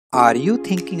Are you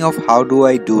thinking of how do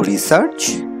I do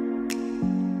research?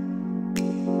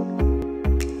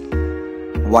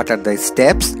 What are the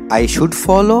steps I should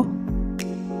follow?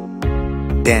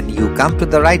 Then you come to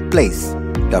the right place.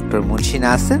 Dr. Munshi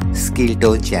Nasser Skill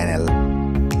Tone Channel.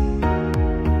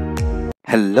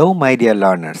 Hello my dear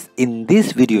learners. In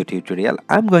this video tutorial,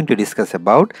 I'm going to discuss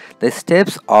about the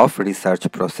steps of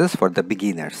research process for the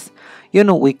beginners.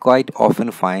 We quite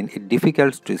often find it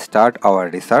difficult to start our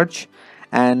research,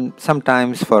 and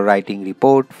sometimes for writing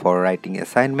report, for writing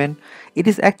assignment, it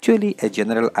is actually a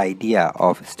general idea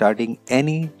of starting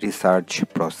any research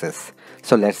process.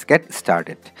 So let's get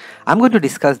started. I'm going to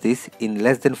discuss this in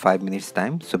less than 5 minutes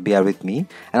time, so bear with me.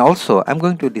 And also I'm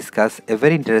going to discuss a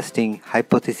very interesting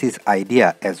hypothesis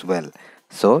idea as well.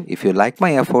 So if you like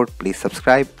my effort, please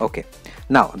subscribe. Okay.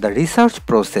 Now the research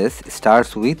process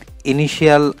starts with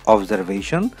initial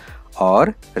observation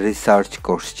or research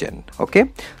question.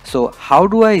 Okay, so how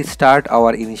do I start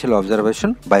our initial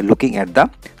observation? By looking at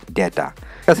the data.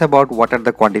 Discuss about what are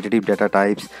the quantitative data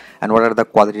types and what are the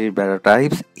qualitative data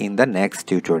types in the next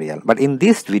tutorial, but in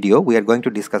this video we are going to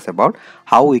discuss about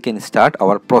how we can start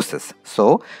our process.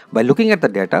 So by looking at the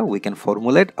data, we can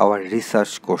formulate our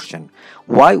research question.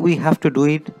 Why we have to do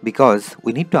it? Because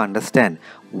we need to understand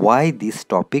why this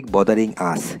topic bothering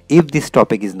us. If this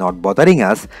topic is not bothering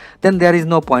us, then there is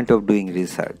no point of doing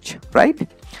research, right?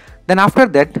 Then after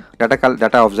that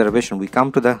data observation, we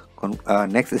come to the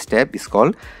next step is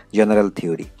called general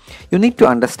theory. You need to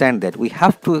understand that we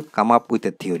have to come up with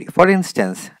a theory. For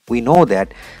instance, we know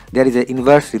that there is an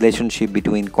inverse relationship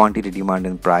between quantity, demand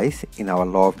and price in our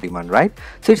law of demand, right?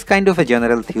 So it's kind of a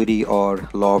general theory or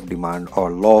law of demand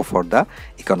or law for the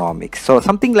economics. So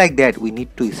something like that, we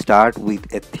need to start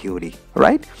with a theory,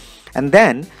 right? And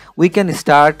then we can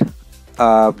start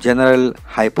general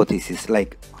hypothesis,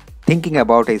 like thinking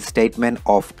about a statement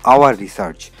of our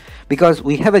research, because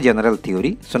we have a general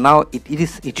theory. So now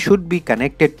it should be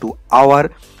connected to our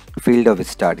field of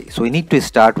study. So we need to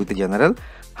start with the general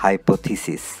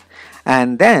hypothesis,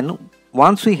 and then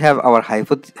once we have our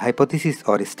hypothesis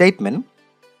or a statement,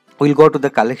 we'll go to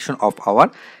the collection of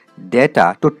our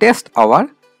data to test our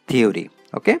theory.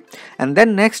 Okay, and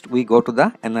then next we go to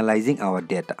the analyzing our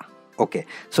data. Okay,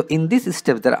 so in this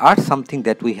step there are something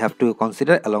that we have to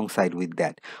consider alongside with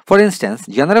that. For instance,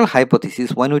 general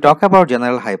hypothesis. When we talk about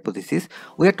general hypothesis,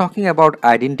 we are talking about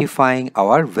identifying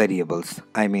our variables.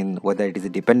 I mean, whether it is a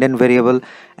dependent variable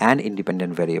and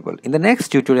independent variable. In the next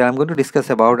tutorial, I'm going to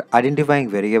discuss about identifying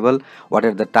variable, what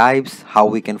are the types, how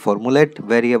we can formulate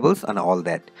variables and all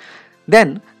that.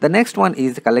 Then the next one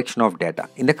is the collection of data.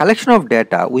 In the collection of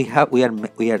data, we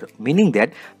are meaning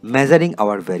that measuring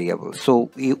our variables. So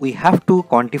we have to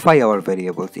quantify our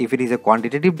variables. If it is a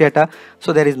quantitative data,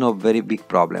 so there is no very big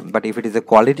problem. But if it is a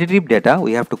qualitative data,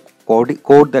 we have to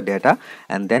code the data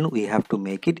and then we have to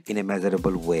make it in a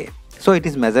measurable way. So it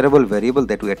is measurable variable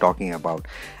that we are talking about.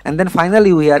 And then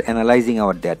finally we are analyzing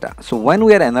our data. So when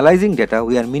we are analyzing data,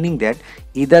 we are meaning that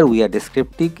either we are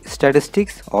descriptive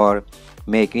statistics or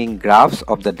making graphs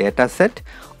of the data set,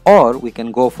 or we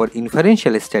can go for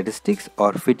inferential statistics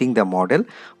or fitting the model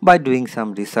by doing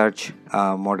some research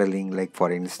modeling, like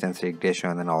for instance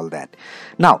regression and all that.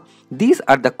 Now these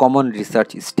are the common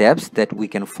research steps that we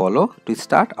can follow to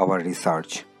start our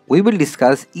research. We will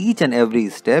discuss each and every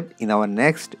step in our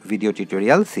next video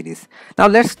tutorial series. Now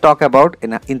let's talk about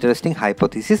an interesting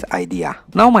hypothesis idea.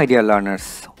 Now my dear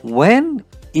learners, when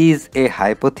is a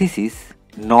hypothesis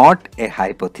not a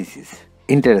hypothesis?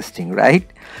 Interesting, right?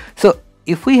 So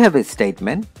if we have a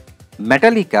statement,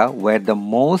 Metallica were the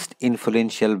most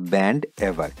influential band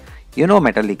ever.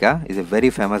 Metallica is a very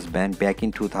famous band back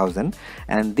in 2000,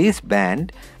 and this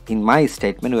band, in my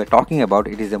statement, we're talking about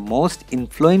it is the most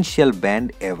influential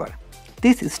band ever.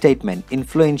 This statement,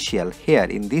 influential, here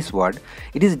in this word,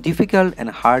 it is difficult and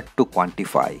hard to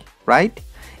quantify, right?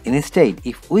 Instead,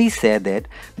 if we say that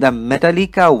the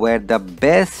Metallica were the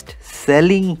best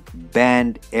selling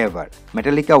band ever,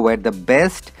 Metallica were the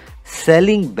best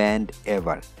selling band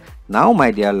ever. Now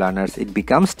my dear learners, it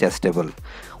becomes testable.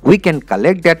 We can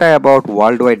collect data about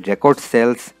worldwide record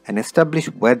sales and establish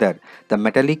whether the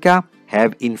Metallica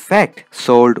have in fact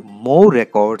sold more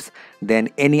records than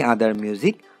any other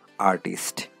music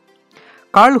artist.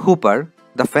 Carl Hooper,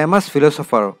 the famous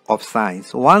philosopher of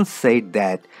science, once said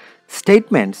that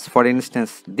statements, for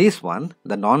instance this one,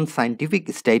 the non-scientific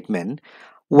statement,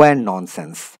 were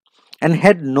nonsense and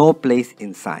had no place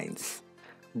in science.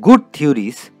 Good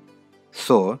theories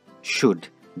should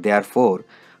therefore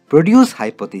produce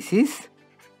hypotheses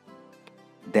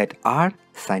that are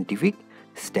scientific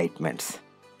statements.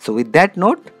 So with that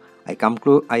note, I come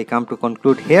to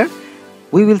conclude here.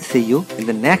 We will see you in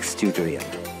the next tutorial.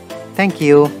 Thank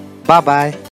you. Bye bye.